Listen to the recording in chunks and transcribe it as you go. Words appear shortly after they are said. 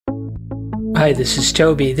Hi, this is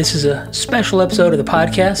Toby. This is a special episode of the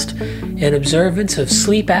podcast in observance of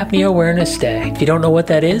Sleep Apnea Awareness Day. If you don't know what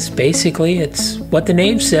that is, basically it's what the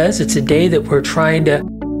name says. It's a day that we're trying to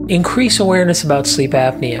increase awareness about sleep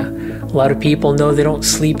apnea. A lot of people know they don't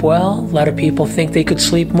sleep well. A lot of people think they could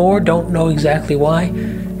sleep more, don't know exactly why.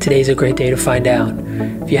 Today's a great day to find out.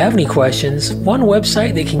 If you have any questions, one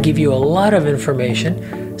website that can give you a lot of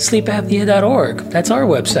information, sleepapnea.org. That's our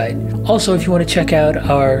website. Also, if you want to check out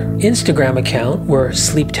our Instagram account, we're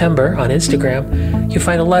Sleeptember on Instagram. You'll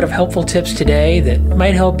find a lot of helpful tips today that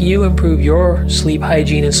might help you improve your sleep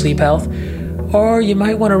hygiene and sleep health. Or you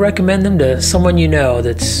might want to recommend them to someone you know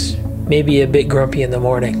that's maybe a bit grumpy in the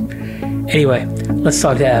morning. Anyway, let's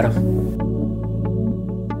talk to Adam.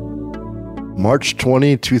 March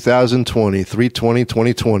 20, 2020,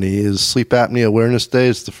 3/20/2020 is Sleep Apnea Awareness Day.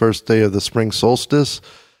 It's the first day of the spring solstice.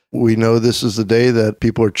 We know this is the day that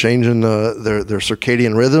people are changing their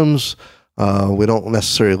circadian rhythms. We don't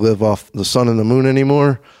necessarily live off the sun and the moon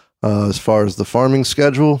anymore as far as the farming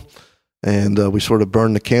schedule. And we sort of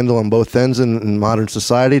burn the candle on both ends in modern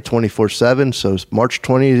society 24/7. So March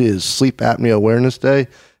 20 is Sleep Apnea Awareness Day.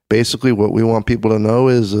 Basically, what we want people to know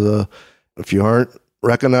is if you aren't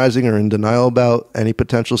recognizing or in denial about any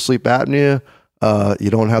potential sleep apnea, you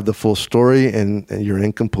don't have the full story and you're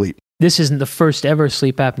incomplete. This isn't the first ever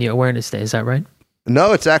Sleep Apnea Awareness Day, is that right?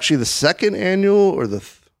 No, it's actually the second annual or I don't know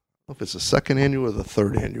if it's the second annual or the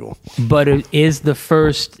third annual. But it is the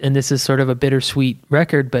first, and this is sort of a bittersweet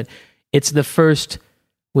record, but it's the first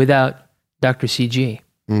without Dr. CG.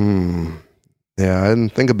 Yeah, I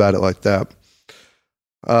didn't think about it like that.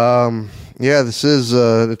 Yeah, this is,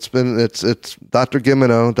 it's Dr.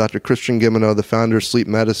 Gimeno, Dr. Christian Gimeno, the founder of sleep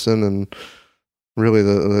medicine and really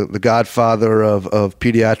the godfather of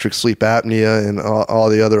pediatric sleep apnea and all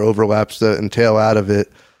the other overlaps that entail out of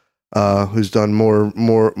it, who's done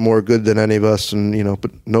more good than any of us and,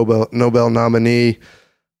 but Nobel nominee.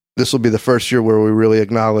 This will be the first year where we really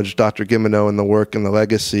acknowledge Dr. Gimeno and the work and the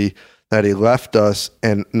legacy that he left us.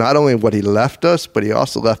 And not only what he left us, but he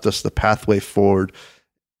also left us the pathway forward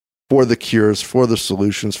for the cures, for the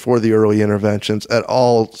solutions, for the early interventions at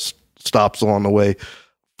all stops along the way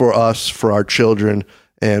for us, for our children,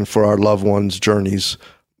 and for our loved ones' journeys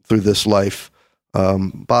through this life.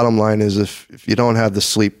 Bottom line is if you don't have the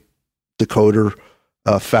sleep decoder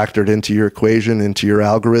factored into your equation, into your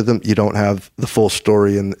algorithm, you don't have the full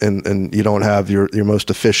story and you don't have your most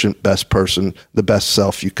efficient, best person, the best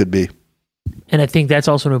self you could be. And I think that's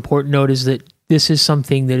also an important note is that this is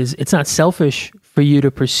something that it's not selfish for you to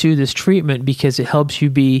pursue this treatment because it helps you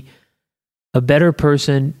be a better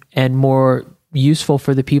person and more useful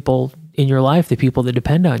for the people in your life, the people that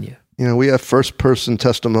depend on you. We have first-person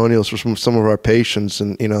testimonials from some of our patients,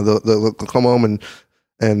 and they'll come home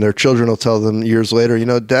and their children will tell them years later,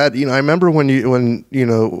 Dad, I remember when you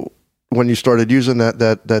started using that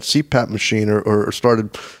CPAP machine or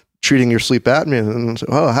started treating your sleep apnea, and say,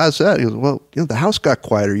 oh, how's that? He goes, well, the house got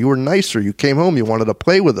quieter. You were nicer. You came home. You wanted to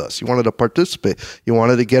play with us. You wanted to participate. You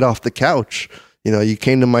wanted to get off the couch. You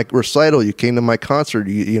came to my recital. You came to my concert.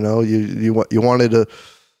 You wanted to.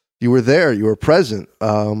 You were there. You were present.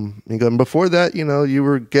 And before that, you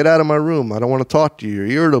were get out of my room. I don't want to talk to you.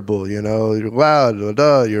 You're irritable. You're loud.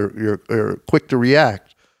 You're quick to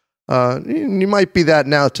react. You might be that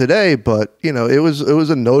now today, but it was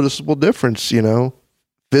a noticeable difference.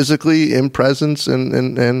 Physically in presence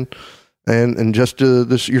and just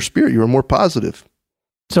your spirit, you were more positive.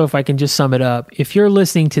 So if I can just sum it up, if you're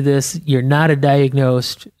listening to this, you're not a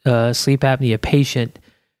diagnosed sleep apnea patient,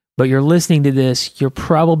 but you're listening to this, you're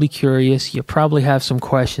probably curious, you probably have some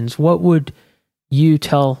questions. What would you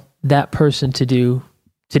tell that person to do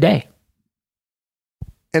today?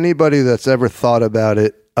 Anybody that's ever thought about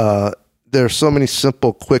it, there are so many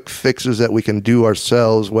simple, quick fixes that we can do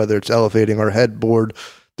ourselves, whether it's elevating our headboard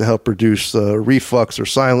to help reduce reflux or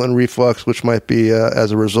silent reflux, which might be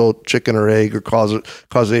as a result chicken or egg or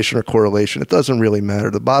causation or correlation. It doesn't really matter.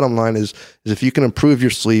 The bottom line is if you can improve your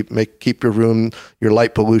sleep, keep your room, your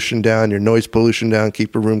light pollution down, your noise pollution down,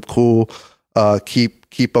 keep your room cool,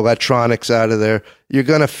 keep electronics out of there, you're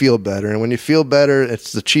going to feel better. And when you feel better,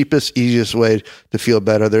 it's the cheapest, easiest way to feel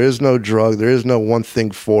better. There is no drug. There is no one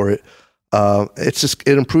thing for it. It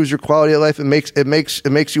improves your quality of life. It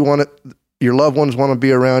makes you want to. Your loved ones want to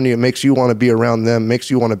be around you. It makes you want to be around them. It makes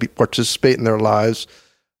you want to participate in their lives,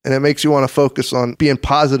 and it makes you want to focus on being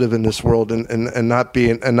positive in this world and not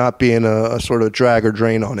being a sort of drag or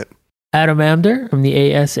drain on it. Adam Amdur from the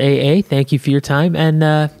ASAA, thank you for your time and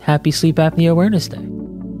happy Sleep Apnea Awareness Day.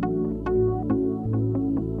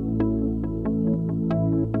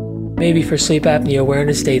 Maybe for Sleep Apnea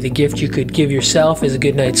Awareness Day, the gift you could give yourself is a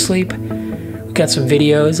good night's sleep. got some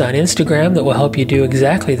videos on Instagram that will help you do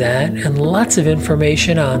exactly that, and lots of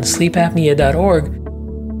information on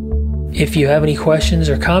sleepapnea.org. If you have any questions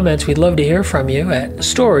or comments, we'd love to hear from you at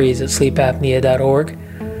stories@sleepapnea.org.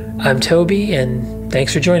 I'm Toby, and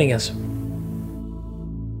thanks for joining us.